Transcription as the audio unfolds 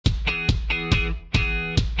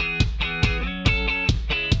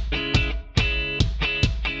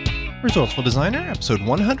Resourceful Designer, episode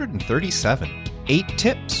 137. 8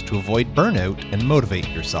 tips to avoid burnout and motivate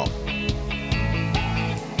yourself.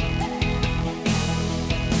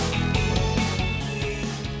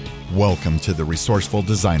 Welcome to the Resourceful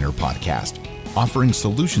Designer Podcast, offering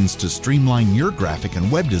solutions to streamline your graphic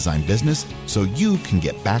and web design business so you can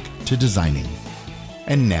get back to designing.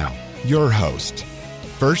 And now, your host.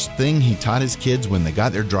 First thing he taught his kids when they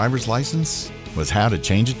got their driver's license was how to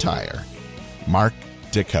change a tire. Mark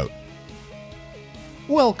DeCote.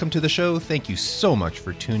 Welcome to the show. Thank you so much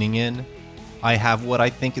for tuning in. I have what I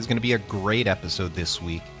think is going to be a great episode this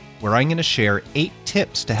week, where I'm going to share 8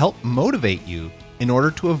 tips to help motivate you in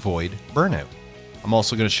order to avoid burnout. I'm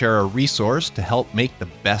also going to share a resource to help make the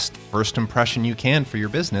best first impression you can for your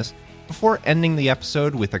business before ending the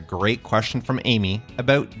episode with a great question from Amy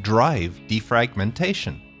about drive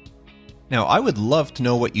defragmentation. Now, I would love to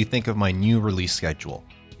know what you think of my new release schedule.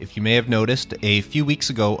 If you may have noticed, a few weeks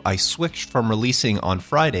ago, I switched from releasing on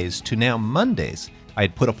Fridays to now Mondays. I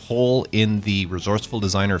had put a poll in the Resourceful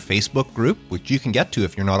Designer Facebook group, which you can get to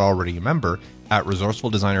if you're not already a member, at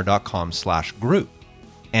resourcefuldesigner.com/group.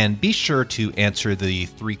 And be sure to answer the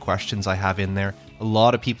 3 questions I have in there. A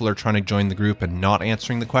lot of people are trying to join the group and not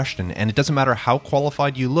answering the question, and it doesn't matter how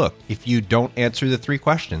qualified you look. If you don't answer the 3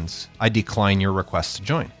 questions, I decline your request to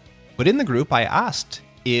join. But in the group, I asked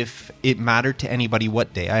if it mattered to anybody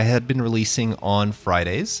what day. I had been releasing on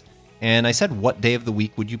Fridays, and I said, what day of the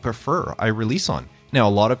week would you prefer I release on? Now,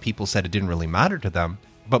 a lot of people said it didn't really matter to them,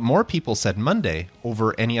 but more people said Monday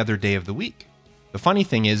over any other day of the week. The funny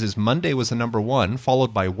thing is Monday was the number 1,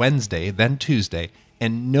 followed by Wednesday, then Tuesday,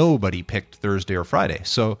 and nobody picked Thursday or Friday.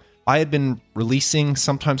 So I had been releasing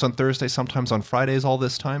sometimes on Thursday, sometimes on Fridays all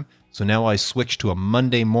this time. So now I switched to a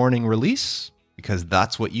Monday morning release because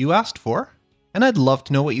that's what you asked for. And I'd love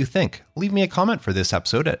to know what you think. Leave me a comment for this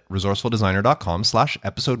episode at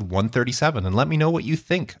resourcefuldesigner.com/episode 137 and let me know what you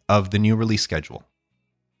think of the new release schedule.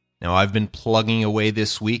 Now, I've been plugging away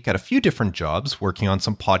this week at a few different jobs, working on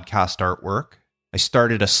some podcast artwork. I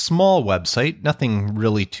started a small website, nothing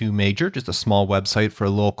really too major, just a small website for a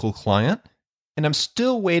local client. And I'm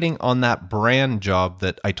still waiting on that brand job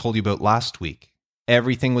that I told you about last week.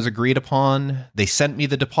 Everything was agreed upon. They sent me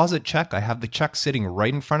the deposit check. I have the check sitting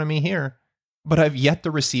right in front of me here. But I've yet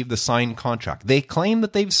to receive the signed contract. They claim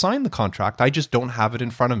that they've signed the contract. I just don't have it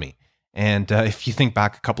in front of me. And if you think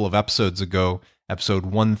back a couple of episodes ago, episode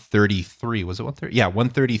 133, was it 130? Yeah,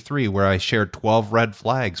 133, where I shared 12 red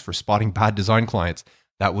flags for spotting bad design clients.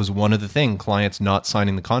 That was one of the things, clients not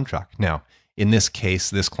signing the contract. Now, in this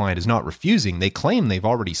case, this client is not refusing. They claim they've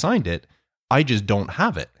already signed it. I just don't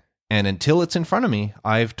have it. And until it's in front of me,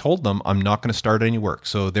 I've told them I'm not going to start any work.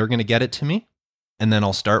 So they're going to get it to me, and then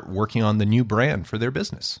I'll start working on the new brand for their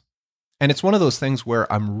business. And it's one of those things where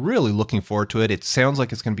I'm really looking forward to it. It sounds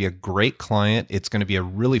like it's going to be a great client. It's going to be a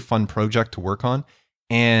really fun project to work on.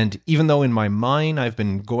 And even though in my mind I've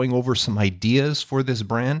been going over some ideas for this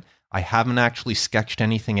brand, I haven't actually sketched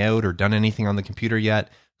anything out or done anything on the computer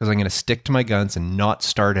yet, because I'm going to stick to my guns and not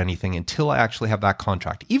start anything until I actually have that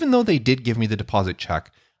contract. Even though they did give me the deposit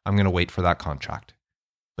check, I'm going to wait for that contract.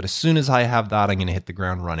 But as soon as I have that, I'm going to hit the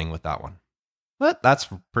ground running with that one. But that's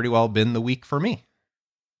pretty well been the week for me.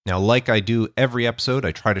 Now, like I do every episode,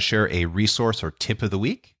 I try to share a resource or tip of the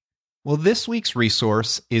week. Well, this week's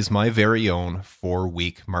resource is my very own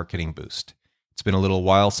 4-week marketing boost. It's been a little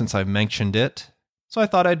while since I've mentioned it, so I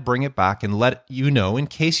thought I'd bring it back and let you know, in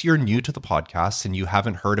case you're new to the podcast and you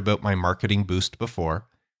haven't heard about my marketing boost before.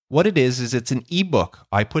 What it is it's an ebook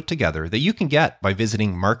I put together that you can get by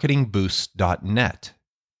visiting marketingboost.net.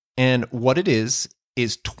 And what it is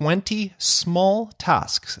 20 small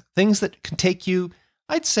tasks, things that can take you,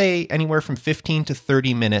 I'd say, anywhere from 15 to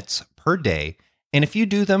 30 minutes per day. And if you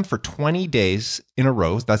do them for 20 days in a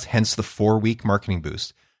row, that's hence the 4-week marketing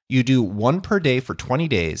boost, you do one per day for 20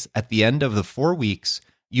 days. At the end of the 4 weeks,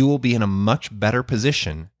 you will be in a much better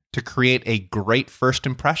position to create a great first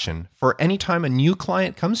impression for any time a new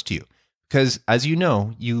client comes to you. Because as you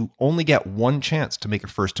know, you only get one chance to make a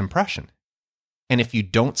first impression. And if you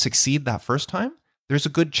don't succeed that first time, there's a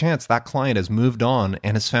good chance that client has moved on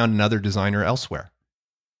and has found another designer elsewhere.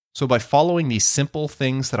 So by following these simple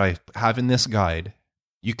things that I have in this guide,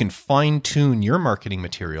 you can fine-tune your marketing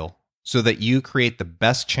material so that you create the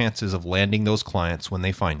best chances of landing those clients when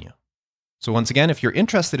they find you. So once again, if you're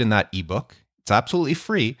interested in that ebook, it's absolutely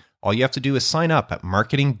free. All you have to do is sign up at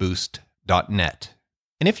marketingboost.net.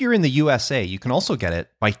 And if you're in the USA, you can also get it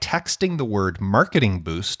by texting the word marketing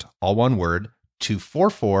boost, all one word, to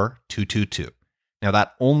 44222. Now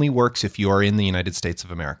that only works if you are in the United States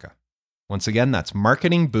of America. Once again, that's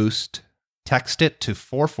Marketing Boost. Text it to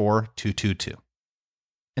 44222.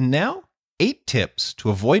 And now, 8 tips to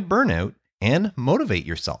avoid burnout and motivate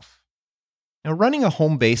yourself. Now, running a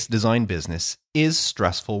home-based design business is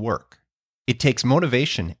stressful work. It takes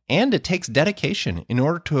motivation and it takes dedication in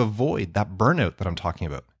order to avoid that burnout that I'm talking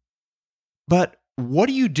about. But what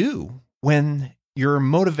do you do when your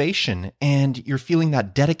motivation and you're feeling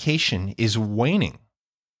that dedication is waning?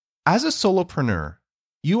 As a solopreneur,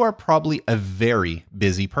 you are probably a very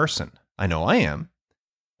busy person. I know I am.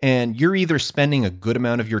 And you're either spending a good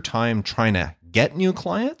amount of your time trying to get new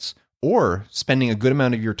clients or spending a good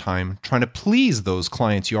amount of your time trying to please those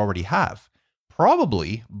clients you already have.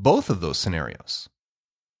 Probably both of those scenarios.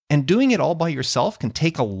 And doing it all by yourself can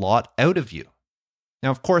take a lot out of you. Now,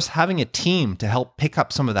 of course, having a team to help pick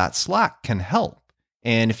up some of that slack can help.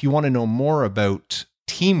 And if you want to know more about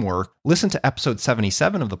teamwork, listen to episode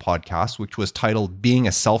 77 of the podcast, which was titled Being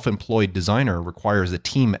a Self-Employed Designer Requires a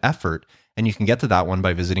Team Effort. And you can get to that one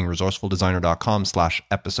by visiting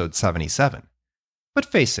resourcefuldesigner.com/episode 77. But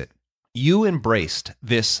face it, you embraced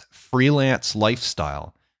this freelance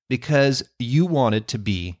lifestyle because you wanted to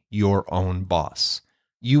be your own boss.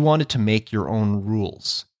 You wanted to make your own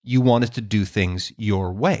rules. You wanted to do things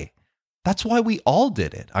your way. That's why we all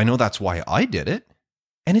did it. I know that's why I did it.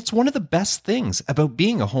 And it's one of the best things about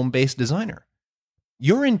being a home-based designer.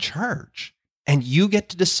 You're in charge, and you get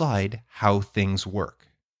to decide how things work.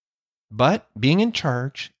 But being in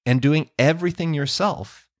charge and doing everything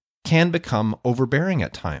yourself can become overbearing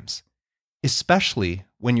at times, especially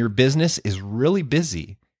when your business is really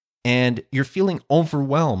busy and you're feeling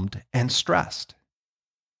overwhelmed and stressed.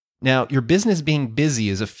 Now, your business being busy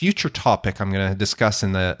is a future topic I'm going to discuss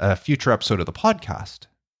in a future episode of the podcast.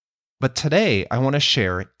 But today, I want to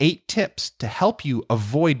share 8 tips to help you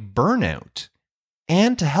avoid burnout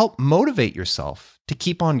and to help motivate yourself to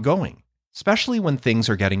keep on going, especially when things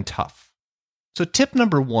are getting tough. So tip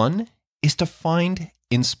number 1 is to find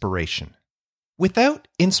inspiration. Without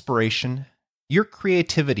inspiration, your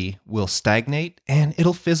creativity will stagnate and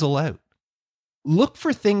it'll fizzle out. Look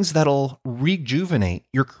for things that'll rejuvenate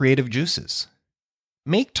your creative juices.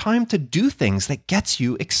 Make time to do things that gets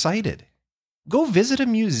you excited. Go visit a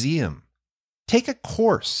museum. Take a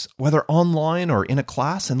course, whether online or in a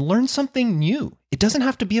class, and learn something new. It doesn't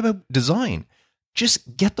have to be about design.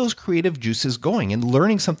 Just get those creative juices going, and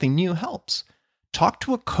learning something new helps. Talk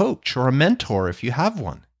to a coach or a mentor if you have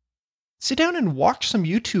one. Sit down and watch some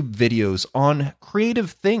YouTube videos on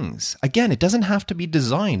creative things. Again, it doesn't have to be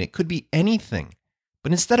design. It could be anything.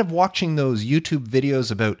 But instead of watching those YouTube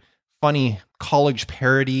videos about funny college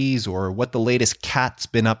parodies or what the latest cat's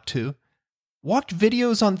been up to, watch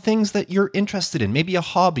videos on things that you're interested in. Maybe a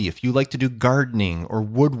hobby if you like to do gardening or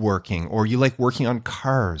woodworking or you like working on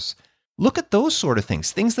cars. Look at those sort of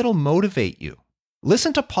things that'll motivate you.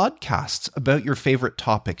 Listen to podcasts about your favorite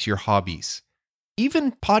topics, your hobbies.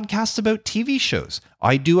 Even podcasts about TV shows.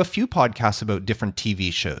 I do a few podcasts about different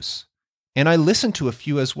TV shows. And I listen to a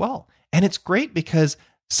few as well. And it's great because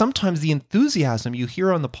sometimes the enthusiasm you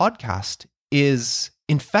hear on the podcast is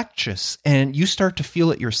infectious and you start to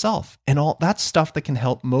feel it yourself. And all that stuff that can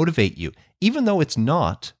help motivate you, even though it's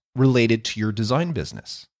not related to your design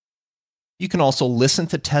business. You can also listen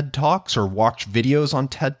to TED Talks or watch videos on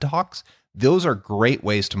TED Talks. Those are great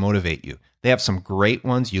ways to motivate you. They have some great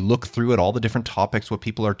ones. You look through at all the different topics, what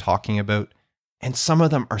people are talking about, and some of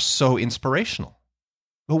them are so inspirational.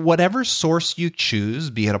 But whatever source you choose,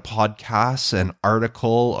 be it a podcast, an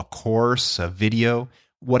article, a course, a video,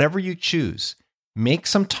 whatever you choose, make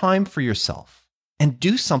some time for yourself and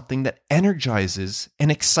do something that energizes and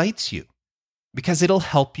excites you because it'll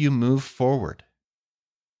help you move forward.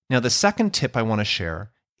 Now, the second tip I want to share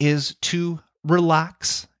is to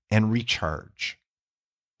relax and recharge.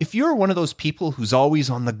 If you're one of those people who's always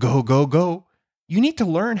on the go, go, go, you need to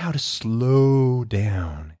learn how to slow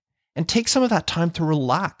down and take some of that time to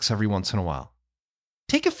relax every once in a while.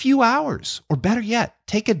 Take a few hours, or better yet,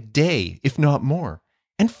 take a day, if not more,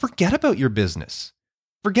 and forget about your business.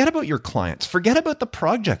 Forget about your clients. Forget about the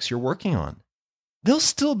projects you're working on. They'll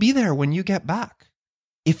still be there when you get back.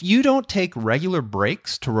 If you don't take regular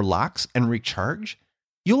breaks to relax and recharge,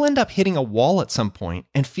 you'll end up hitting a wall at some point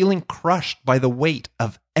and feeling crushed by the weight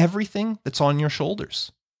of everything that's on your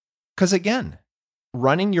shoulders. Because again,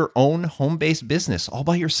 running your own home-based business all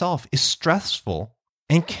by yourself is stressful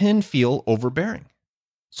and can feel overbearing.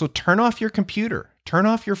 So turn off your computer, turn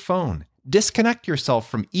off your phone, disconnect yourself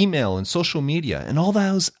from email and social media and all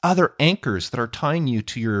those other anchors that are tying you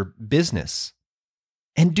to your business.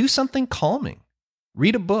 And do something calming.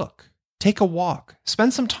 Read a book, take a walk,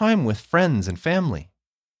 spend some time with friends and family.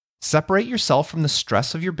 Separate yourself from the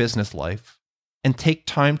stress of your business life and take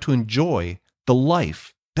time to enjoy the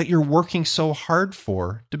life that you're working so hard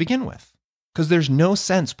for to begin with. Because there's no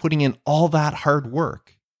sense putting in all that hard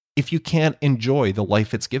work if you can't enjoy the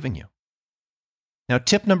life it's giving you. Now,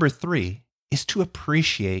 tip number 3 is to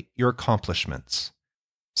appreciate your accomplishments.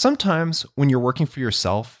 Sometimes when you're working for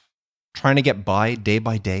yourself, trying to get by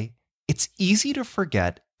day, it's easy to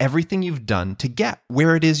forget everything you've done to get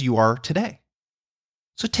where it is you are today.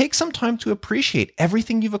 So take some time to appreciate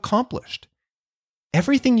everything you've accomplished,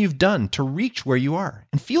 everything you've done to reach where you are,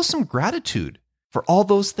 and feel some gratitude for all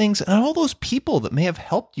those things and all those people that may have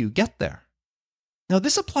helped you get there. Now,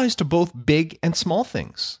 this applies to both big and small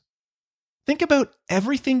things. Think about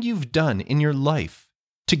everything you've done in your life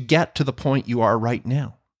to get to the point you are right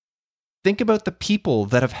now. Think about the people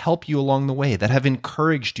that have helped you along the way, that have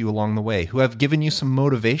encouraged you along the way, who have given you some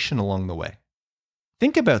motivation along the way.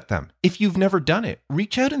 Think about them. If you've never done it,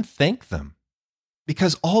 reach out and thank them,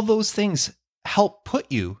 because all those things help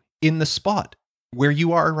put you in the spot where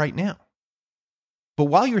you are right now. But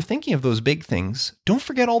while you're thinking of those big things, don't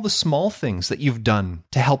forget all the small things that you've done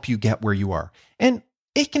to help you get where you are. And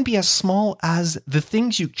it can be as small as the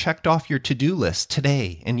things you checked off your to-do list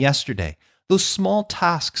today and yesterday, those small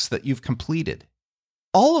tasks that you've completed.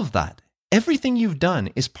 All of that, everything you've done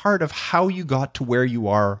is part of how you got to where you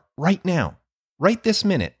are right now, right this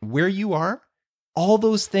minute. Where you are, all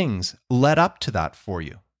those things led up to that for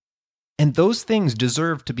you. And those things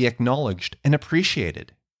deserve to be acknowledged and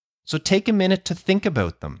appreciated. So take a minute to think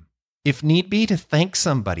about them. If need be, to thank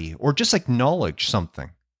somebody or just acknowledge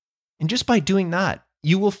something. And just by doing that,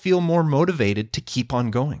 you will feel more motivated to keep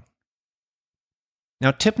on going.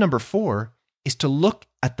 Now, tip number 4 is to look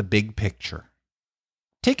at the big picture.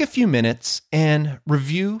 Take a few minutes and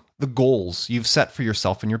review the goals you've set for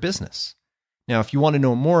yourself in your business. Now, if you want to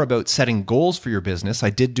know more about setting goals for your business,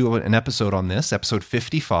 I did do an episode on this, episode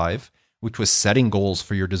 55, which was setting goals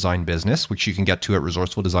for your design business, which you can get to at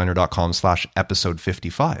resourcefuldesigner.com/episode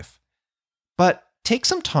 55. But take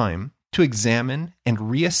some time to examine and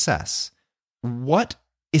reassess what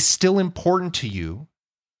is still important to you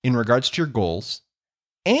in regards to your goals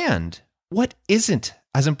and what isn't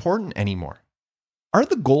as important anymore. Are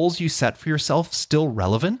the goals you set for yourself still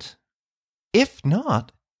relevant? If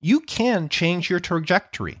not, you can change your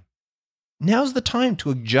trajectory. Now's the time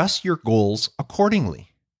to adjust your goals accordingly.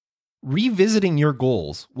 Revisiting your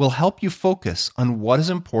goals will help you focus on what is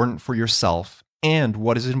important for yourself and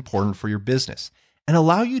what is important for your business, and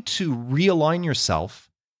allow you to realign yourself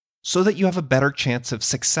so that you have a better chance of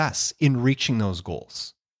success in reaching those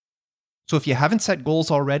goals. So if you haven't set goals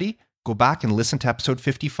already, go back and listen to episode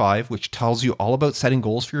 55, which tells you all about setting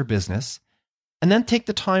goals for your business, and then take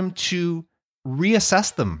the time to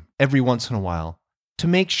reassess them every once in a while to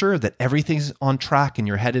make sure that everything's on track and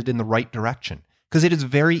you're headed in the right direction. Because it is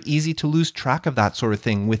very easy to lose track of that sort of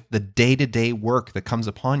thing with the day-to-day work that comes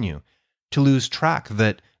upon you, to lose track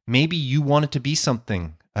that maybe you want it to be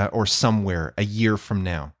something or somewhere a year from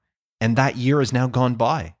now, and that year has now gone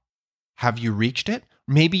by. Have you reached it?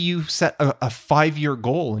 Maybe you set a 5-year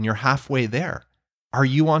goal and you're halfway there. Are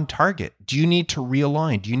you on target? Do you need to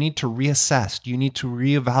realign? Do you need to reassess? Do you need to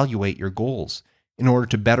reevaluate your goals in order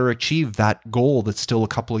to better achieve that goal that's still a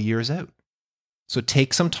couple of years out? So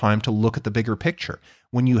take some time to look at the bigger picture.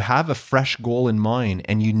 When you have a fresh goal in mind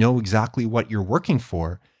and you know exactly what you're working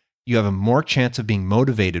for, you have a more chance of being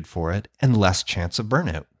motivated for it and less chance of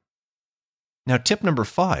burnout. Now, tip number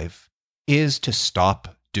 5 is to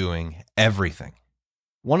stop doing everything.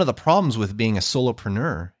 One of the problems with being a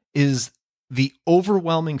solopreneur is the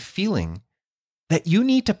overwhelming feeling that you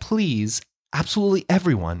need to please absolutely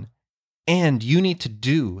everyone and you need to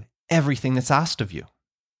do everything that's asked of you.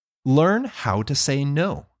 Learn how to say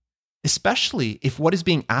no, especially if what is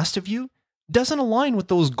being asked of you doesn't align with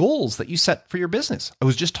those goals that you set for your business. I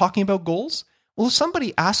was just talking about goals. Well, if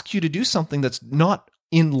somebody asks you to do something that's not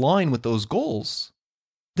in line with those goals,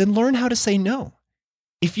 then learn how to say no.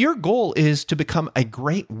 If your goal is to become a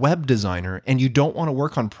great web designer and you don't want to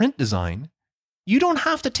work on print design, you don't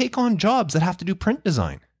have to take on jobs that have to do print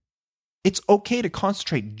design. It's okay to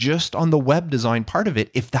concentrate just on the web design part of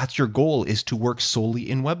it if that's your goal, is to work solely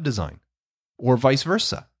in web design, or vice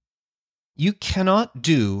versa. You cannot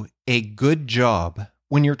do a good job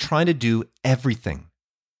when you're trying to do everything.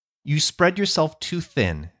 You spread yourself too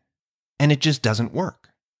thin, and it just doesn't work.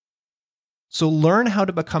 So learn how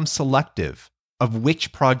to become selective of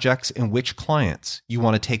which projects and which clients you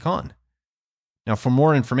want to take on. Now, for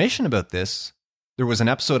more information about this, there was an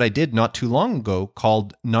episode I did not too long ago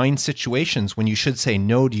called 9 Situations When You Should Say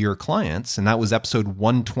No to Your Clients, and that was episode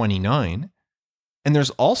 129. And there's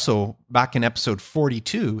also, back in episode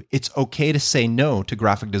 42, It's Okay to Say No to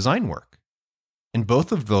Graphic Design Work. And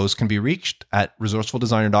both of those can be reached at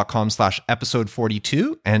resourcefuldesigner.com/episode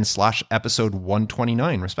 42 and /episode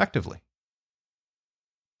 129, respectively.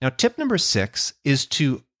 Now, tip number 6 is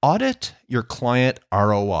to audit your client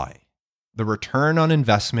ROI, the return on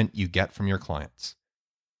investment you get from your clients.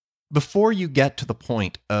 Before you get to the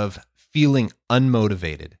point of feeling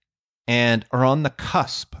unmotivated and are on the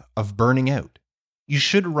cusp of burning out, you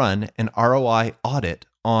should run an ROI audit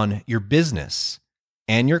on your business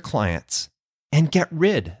and your clients and get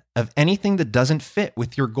rid of anything that doesn't fit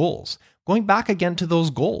with your goals. Going back again to those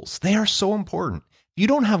goals, they are so important. If you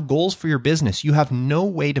don't have goals for your business, you have no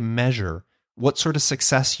way to measure what sort of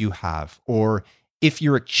success you have or if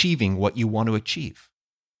you're achieving what you want to achieve.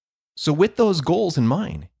 So with those goals in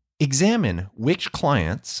mind, examine which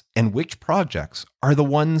clients and which projects are the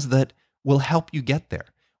ones that will help you get there,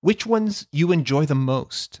 which ones you enjoy the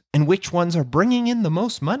most, and which ones are bringing in the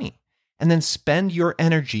most money. And then spend your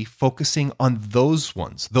energy focusing on those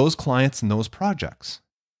ones, those clients and those projects.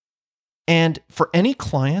 And for any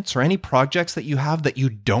clients or any projects that you have that you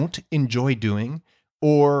don't enjoy doing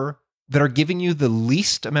or that are giving you the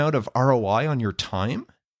least amount of ROI on your time,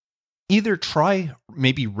 either try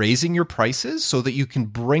maybe raising your prices so that you can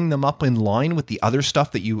bring them up in line with the other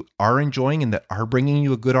stuff that you are enjoying and that are bringing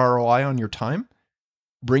you a good ROI on your time.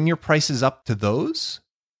 Bring your prices up to those,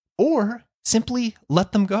 or simply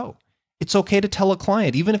let them go. It's okay to tell a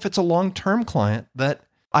client, even if it's a long-term client, that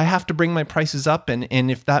I have to bring my prices up.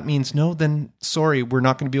 And if that means no, then sorry, we're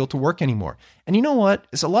not going to be able to work anymore. And you know what?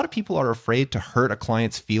 Is a lot of people are afraid to hurt a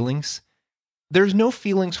client's feelings. There's no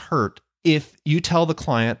feelings hurt if you tell the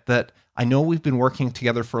client that I know we've been working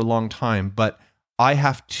together for a long time, but I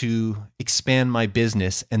have to expand my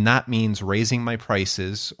business. And that means raising my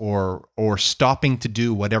prices or stopping to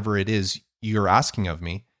do whatever it is you're asking of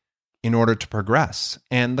me in order to progress.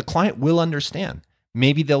 And the client will understand.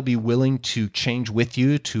 Maybe they'll be willing to change with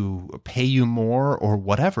you to pay you more or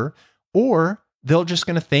whatever, or they're just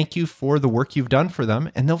going to thank you for the work you've done for them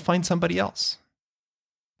and they'll find somebody else.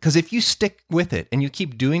 Because if you stick with it and you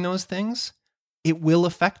keep doing those things, it will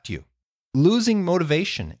affect you. Losing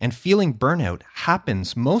motivation and feeling burnout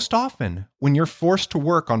happens most often when you're forced to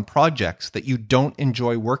work on projects that you don't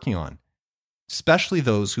enjoy working on, especially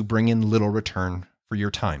those who bring in little return for your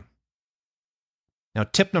time. Now,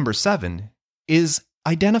 tip number 7 is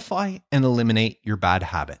identify and eliminate your bad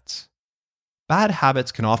habits. Bad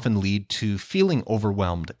habits can often lead to feeling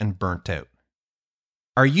overwhelmed and burnt out.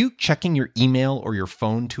 Are you checking your email or your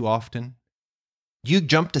phone too often? Do you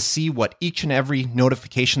jump to see what each and every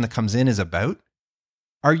notification that comes in is about?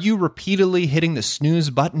 Are you repeatedly hitting the snooze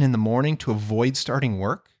button in the morning to avoid starting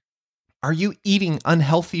work? Are you eating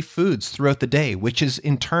unhealthy foods throughout the day, which is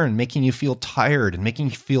in turn making you feel tired and making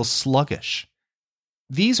you feel sluggish?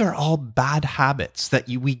 These are all bad habits that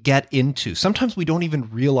we get into. Sometimes we don't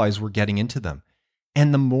even realize we're getting into them.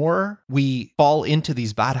 And the more we fall into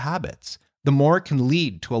these bad habits, the more it can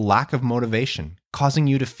lead to a lack of motivation, causing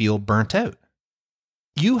you to feel burnt out.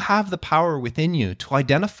 You have the power within you to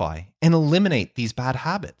identify and eliminate these bad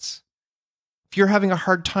habits. If you're having a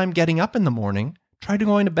hard time getting up in the morning, try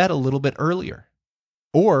going to bed a little bit earlier.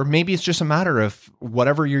 Or maybe it's just a matter of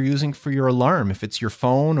whatever you're using for your alarm. If it's your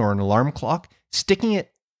phone or an alarm clock, sticking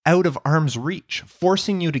it out of arm's reach,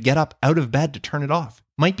 forcing you to get up out of bed to turn it off,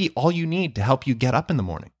 might be all you need to help you get up in the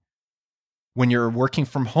morning. When you're working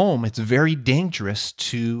from home, it's very dangerous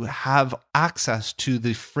to have access to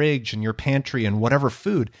the fridge and your pantry and whatever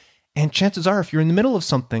food. And chances are, if you're in the middle of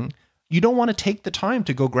something, you don't want to take the time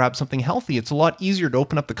to go grab something healthy. It's a lot easier to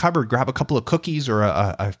open up the cupboard, grab a couple of cookies or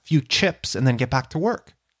a few chips, and then get back to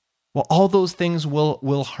work. Well, all those things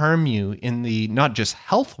will harm you in the, not just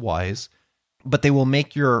health-wise, but they will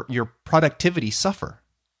make your productivity suffer.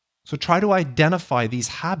 So try to identify these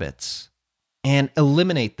habits and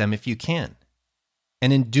eliminate them if you can.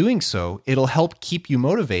 And in doing so, it'll help keep you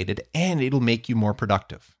motivated and it'll make you more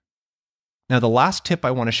productive. Now, the last tip I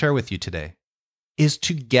want to share with you today is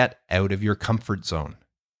to get out of your comfort zone.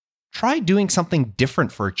 Try doing something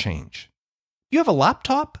different for a change. If you have a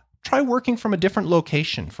laptop, try working from a different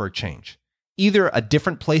location for a change. Either a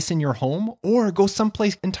different place in your home or go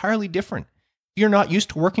someplace entirely different. If you're not used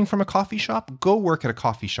to working from a coffee shop, go work at a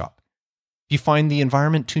coffee shop. If you find the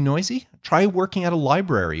environment too noisy, try working at a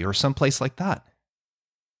library or someplace like that.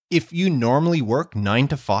 If you normally work 9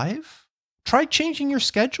 to 5, try changing your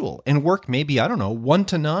schedule and work maybe, 1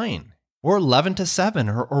 to 9 or 11 to 7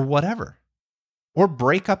 or whatever. Or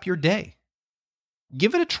break up your day.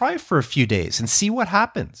 Give it a try for a few days and see what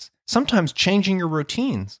happens. Sometimes changing your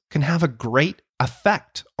routines can have a great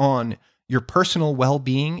effect on your personal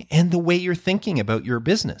well-being and the way you're thinking about your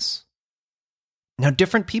business. Now,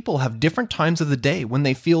 different people have different times of the day when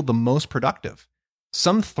they feel the most productive.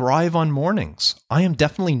 Some thrive on mornings. I am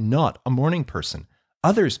definitely not a morning person.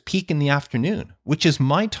 Others peak in the afternoon, which is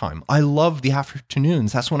my time. I love the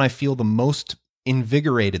afternoons. That's when I feel the most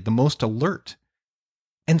invigorated, the most alert.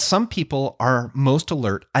 And some people are most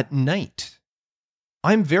alert at night.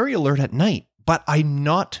 I'm very alert at night, but I'm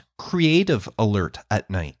not creative alert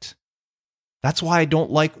at night. That's why I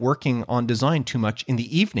don't like working on design too much in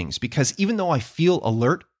the evenings, because even though I feel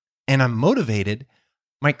alert and I'm motivated,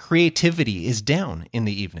 my creativity is down in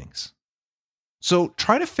the evenings. So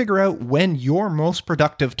try to figure out when your most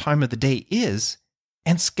productive time of the day is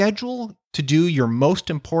and schedule to do your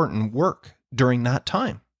most important work during that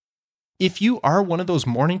time. If you are one of those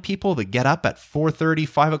morning people that get up at 4:30,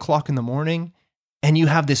 5 o'clock in the morning, and you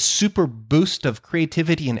have this super boost of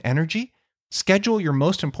creativity and energy, schedule your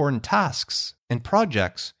most important tasks and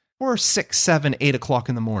projects for 6, 7, 8 o'clock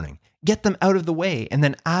in the morning. Get them out of the way, and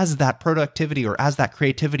then as that productivity or as that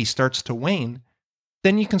creativity starts to wane,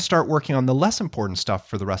 then you can start working on the less important stuff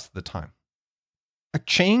for the rest of the time. A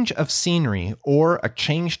change of scenery or a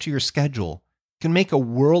change to your schedule can make a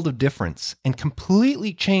world of difference and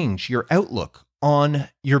completely change your outlook on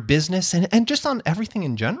your business and just on everything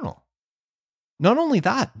in general. Not only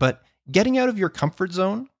that, but getting out of your comfort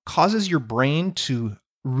zone causes your brain to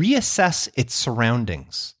reassess its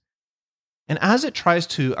surroundings. And as it tries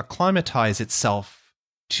to acclimatize itself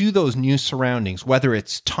to those new surroundings, whether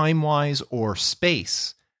it's time-wise or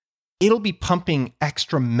space, it'll be pumping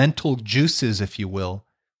extra mental juices, if you will,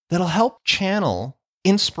 that'll help channel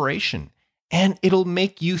inspiration, and it'll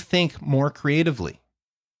make you think more creatively.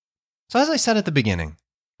 So as I said at the beginning,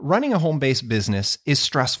 running a home-based business is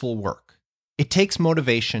stressful work. It takes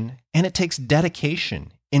motivation and it takes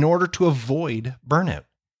dedication in order to avoid burnout.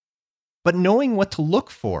 But knowing what to look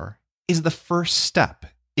for is the first step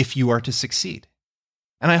if you are to succeed.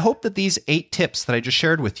 And I hope that these 8 tips that I just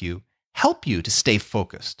shared with you help you to stay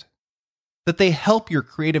focused, that they help your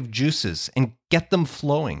creative juices and get them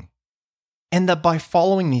flowing, and that by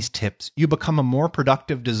following these tips, you become a more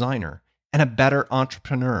productive designer and a better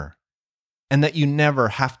entrepreneur, and that you never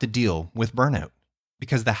have to deal with burnout,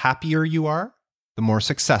 because the happier you are, the more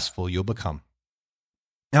successful you'll become.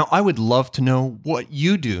 Now, I would love to know what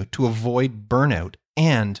you do to avoid burnout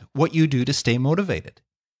and what you do to stay motivated.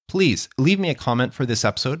 Please leave me a comment for this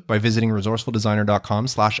episode by visiting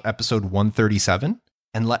resourcefuldesigner.com/episode 137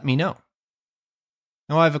 and let me know.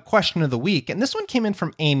 Now, I have a question of the week, and this one came in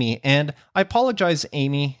from Amy, and I apologize,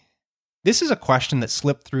 Amy. This is a question that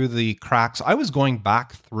slipped through the cracks. I was going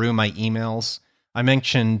back through my emails. I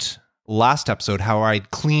mentioned last episode how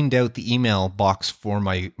I'd cleaned out the email box for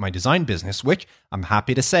my design business, which I'm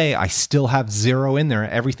happy to say I still have 0 in there.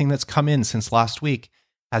 Everything that's come in since last week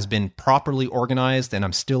has been properly organized, and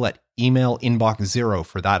I'm still at email inbox 0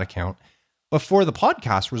 for that account. But for the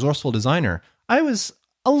podcast, Resourceful Designer, I was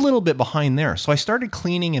a little bit behind there. So I started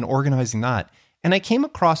cleaning and organizing that, and I came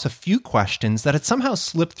across a few questions that had somehow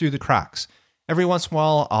slipped through the cracks. Every once in a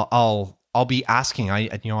while, I'll be asking,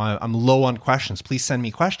 I'm low on questions. Please send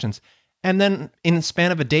me questions. And then in the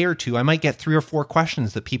span of a day or two, I might get 3 or 4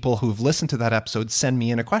 questions that people who've listened to that episode send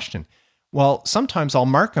me in a question. Well, sometimes I'll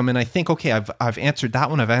mark them and I think, okay, I've answered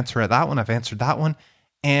that one, I've answered that one, I've answered that one.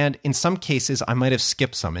 And in some cases, I might have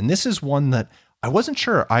skipped some. And this is one that I wasn't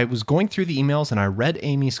sure. I was going through the emails and I read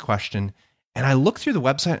Amy's question and I looked through the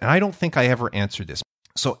website and I don't think I ever answered this.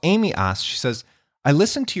 So Amy asked, she says, I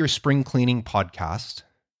listened to your spring cleaning podcast.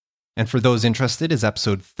 And for those interested, is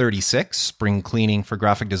episode 36, Spring Cleaning for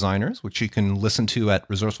Graphic Designers, which you can listen to at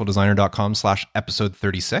resourcefuldesigner.com/episode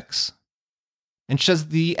 36. And she says,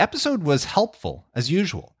 the episode was helpful, as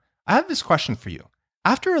usual. I have this question for you.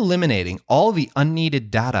 After eliminating all the unneeded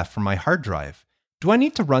data from my hard drive, do I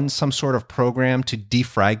need to run some sort of program to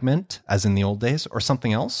defragment, as in the old days, or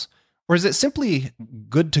something else? Or is it simply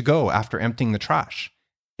good to go after emptying the trash?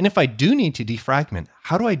 And if I do need to defragment,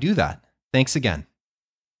 how do I do that? Thanks again.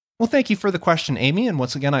 Well, thank you for the question, Amy, and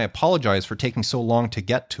once again, I apologize for taking so long to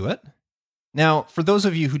get to it. Now, for those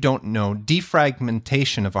of you who don't know,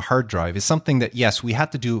 defragmentation of a hard drive is something that, yes, we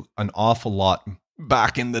had to do an awful lot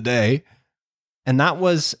back in the day. And that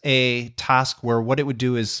was a task where what it would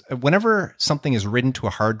do is whenever something is written to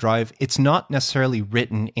a hard drive, it's not necessarily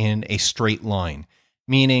written in a straight line.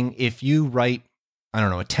 Meaning if you write,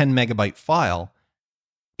 a 10 megabyte file,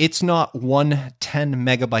 it's not one 10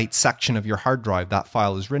 megabyte section of your hard drive that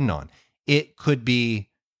file is written on. It could be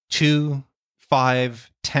 2, 5,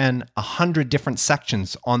 10, 100 different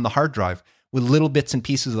sections on the hard drive with little bits and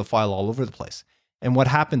pieces of the file all over the place. And what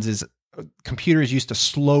happens is computers used to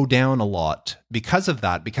slow down a lot because of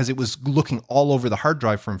that, because it was looking all over the hard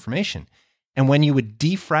drive for information. And when you would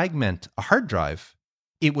defragment a hard drive,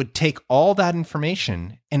 it would take all that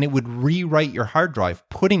information and it would rewrite your hard drive,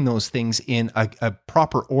 putting those things in a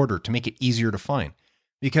proper order to make it easier to find.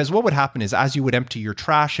 Because what would happen is as you would empty your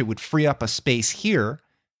trash, it would free up a space here.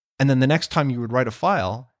 And then the next time you would write a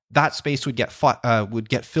file, that space would get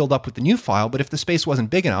filled up with the new file. But if the space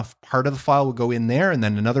wasn't big enough, part of the file would go in there and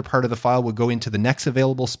then another part of the file would go into the next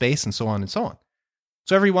available space and so on and so on.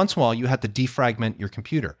 So every once in a while, you had to defragment your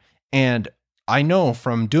computer. And I know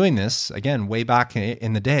from doing this, again, way back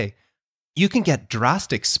in the day, you can get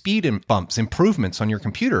drastic speed bumps, improvements on your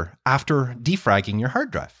computer after defragging your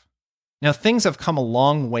hard drive. Now, things have come a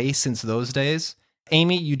long way since those days.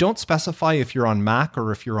 Amy, you don't specify if you're on Mac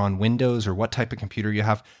or if you're on Windows or what type of computer you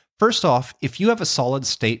have. First off, if you have a solid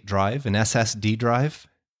state drive, an SSD drive,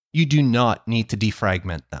 you do not need to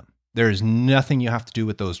defragment them. There is nothing you have to do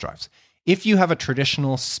with those drives. If you have a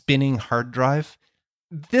traditional spinning hard drive,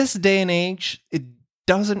 this day and age, it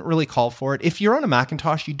doesn't really call for it. If you're on a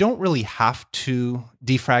Macintosh, you don't really have to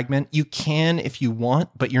defragment. You can if you want,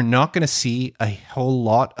 but you're not going to see a whole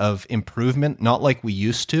lot of improvement, not like we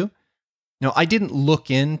used to. Now, I didn't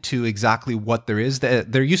look into exactly what there is.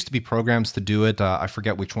 There used to be programs to do it. I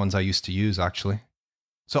forget which ones I used to use, actually.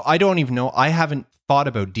 So I don't even know. I haven't thought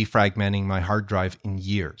about defragmenting my hard drive in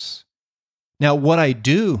years. Now, what I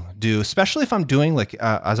do, especially if I'm doing, like,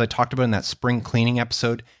 as I talked about in that spring cleaning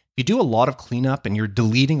episode, if you do a lot of cleanup and you're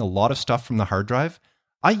deleting a lot of stuff from the hard drive,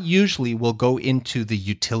 I usually will go into the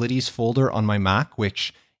utilities folder on my Mac,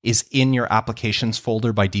 which is in your applications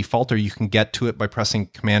folder by default, or you can get to it by pressing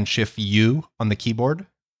Command-Shift-U on the keyboard.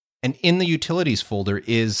 And in the utilities folder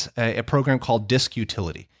is a program called Disk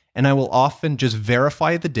Utility. And I will often just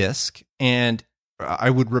verify the disk and I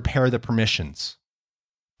would repair the permissions.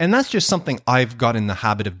 And that's just something I've got in the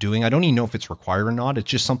habit of doing. I don't even know if it's required or not. It's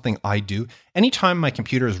just something I do. Anytime my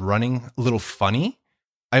computer is running a little funny,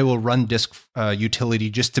 I will run Disk Utility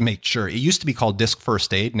just to make sure. It used to be called Disk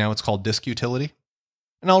First Aid. Now it's called Disk Utility.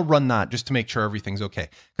 And I'll run that just to make sure everything's okay.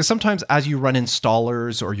 Because sometimes as you run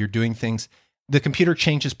installers or you're doing things, the computer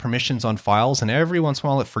changes permissions on files, and every once in a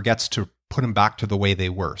while it forgets to put them back to the way they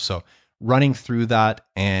were. So running through that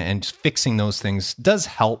and fixing those things does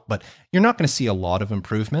help, but you're not going to see a lot of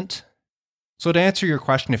improvement. So to answer your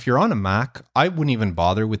question, if you're on a Mac, I wouldn't even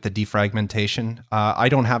bother with the defragmentation. I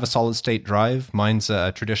don't have a solid state drive. Mine's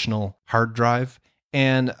a traditional hard drive.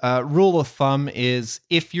 And rule of thumb is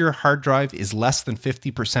if your hard drive is less than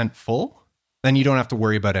 50% full, then you don't have to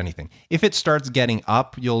worry about anything. If it starts getting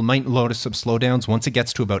up, you might notice some slowdowns. Once it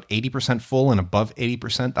gets to about 80% full and above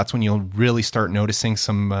 80%, that's when you'll really start noticing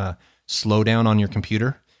some slowdown on your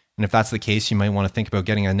computer. And if that's the case, you might want to think about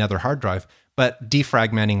getting another hard drive, but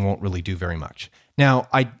defragmenting won't really do very much. Now,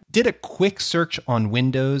 I did a quick search on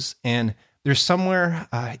Windows, and there's somewhere,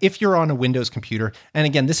 if you're on a Windows computer, and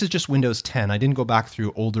again, this is just Windows 10. I didn't go back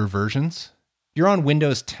through older versions. If you're on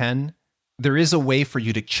Windows 10, there is a way for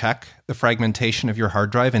you to check the fragmentation of your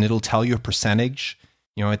hard drive, and it'll tell you a percentage.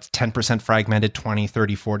 You know, it's 10% fragmented, 20,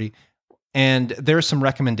 30, 40. And there are some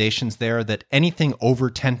recommendations there that anything over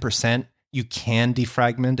 10%, you can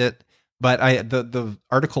defragment it. But the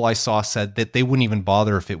article I saw said that they wouldn't even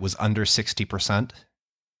bother if it was under 60%.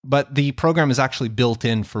 But the program is actually built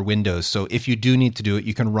in for Windows. So if you do need to do it,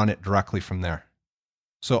 you can run it directly from there.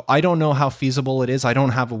 So I don't know how feasible it is. I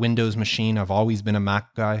don't have a Windows machine. I've always been a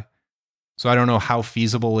Mac guy. So I don't know how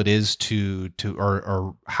feasible it is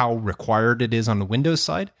or how required it is on the Windows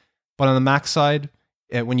side. But on the Mac side,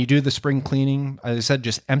 when you do the spring cleaning, as I said,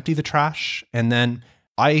 just empty the trash. And then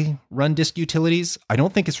I run Disk Utilities. I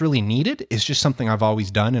don't think it's really needed. It's just something I've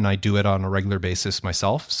always done, and I do it on a regular basis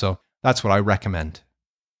myself. So that's what I recommend.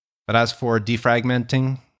 But as for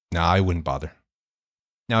defragmenting, no, I wouldn't bother.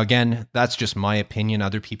 Now, again, that's just my opinion.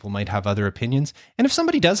 Other people might have other opinions. And if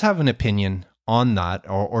somebody does have an opinion on that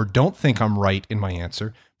or don't think I'm right in my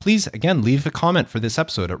answer, please, again, leave a comment for this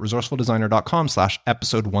episode at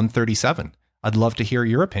resourcefuldesigner.com/episode 137. I'd love to hear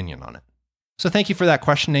your opinion on it. So thank you for that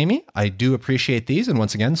question, Amy. I do appreciate these. And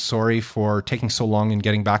once again, sorry for taking so long and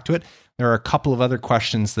getting back to it. There are a couple of other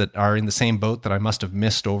questions that are in the same boat that I must have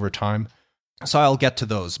missed over time. So I'll get to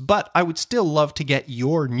those. But I would still love to get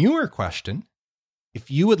your newer question.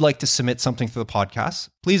 If you would like to submit something for the podcast,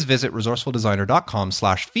 please visit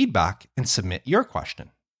resourcefuldesigner.com/feedback and submit your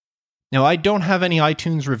question. Now, I don't have any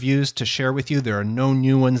iTunes reviews to share with you. There are no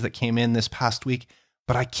new ones that came in this past week,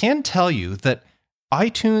 but I can tell you that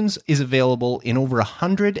iTunes is available in over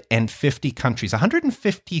 150 countries,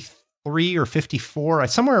 153 or 54,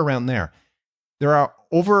 somewhere around there. There are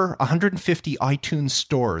over 150 iTunes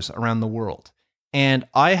stores around the world, and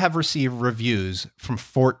I have received reviews from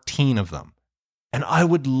 14 of them. And I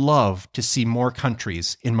would love to see more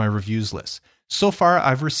countries in my reviews list. So far,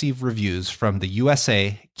 I've received reviews from the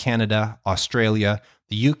USA, Canada, Australia,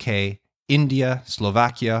 the UK, India,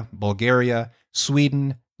 Slovakia, Bulgaria,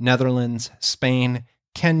 Sweden, Netherlands, Spain,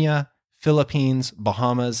 Kenya, Philippines,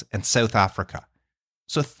 Bahamas, and South Africa.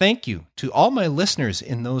 So thank you to all my listeners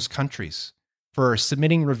in those countries for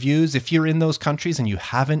submitting reviews. If you're in those countries and you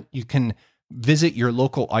haven't, you can visit your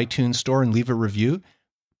local iTunes store and leave a review.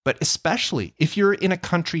 But especially if you're in a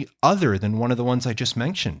country other than one of the ones I just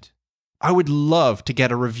mentioned, I would love to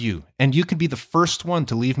get a review, and you can be the first one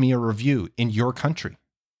to leave me a review in your country.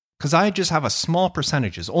 Because I just have a small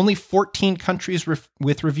percentages, only 14 countries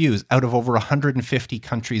with reviews out of over 150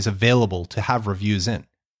 countries available to have reviews in.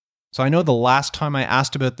 So I know the last time I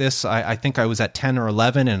asked about this, I think I was at 10 or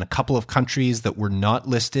 11, and a couple of countries that were not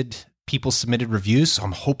listed, people submitted reviews. So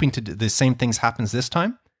I'm hoping the same things happens this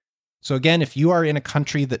time. So again, if you are in a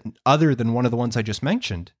country that other than one of the ones I just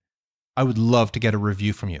mentioned, I would love to get a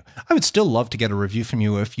review from you. I would still love to get a review from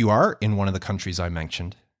you if you are in one of the countries I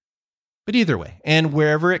mentioned. But either way, and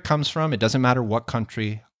wherever it comes from, it doesn't matter what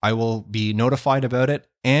country, I will be notified about it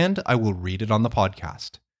and I will read it on the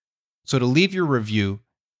podcast. So to leave your review,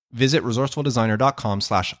 visit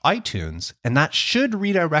resourcefuldesigner.com/iTunes, and that should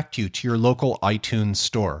redirect you to your local iTunes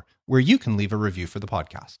store where you can leave a review for the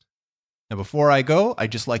podcast. Now, before I go,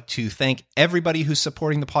 I'd just like to thank everybody who's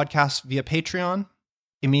supporting the podcast via Patreon.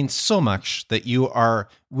 It means so much that you are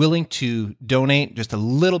willing to donate just a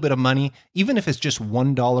little bit of money, even if it's just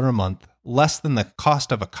 $1 a month, less than the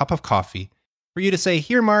cost of a cup of coffee, for you to say,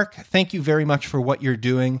 here, Mark, thank you very much for what you're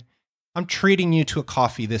doing. I'm treating you to a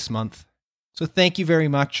coffee this month. So thank you very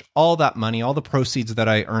much. All that money, all the proceeds that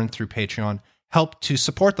I earned through Patreon help to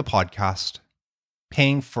support the podcast,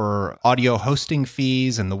 paying for audio hosting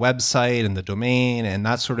fees and the website and the domain and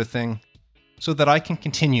that sort of thing, so that I can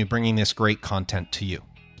continue bringing this great content to you.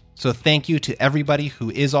 So thank you to everybody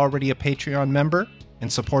who is already a Patreon member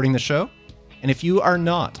and supporting the show. And if you are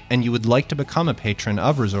not and you would like to become a patron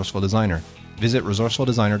of Resourceful Designer, visit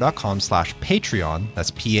resourcefuldesigner.com/Patreon,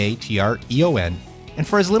 that's Patreon, and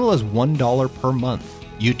for as little as $1 per month,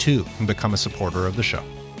 you too can become a supporter of the show.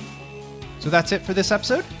 So that's it for this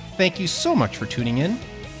episode. Thank you so much for tuning in.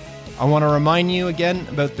 I want to remind you again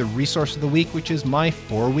about the resource of the week, which is my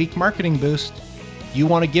 4-week marketing boost. You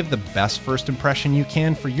want to give the best first impression you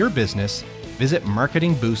can for your business, visit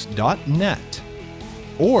marketingboost.net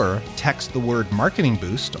or text the word marketing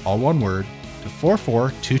boost, all one word, to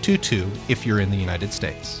 44222 if you're in the United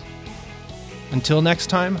States. Until next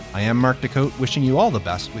time, I am Mark Decote, wishing you all the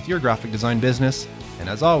best with your graphic design business, and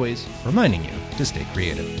as always, reminding you to stay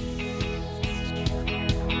creative.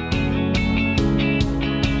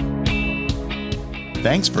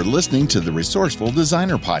 Thanks for listening to the Resourceful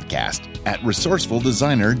Designer Podcast at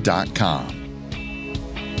resourcefuldesigner.com.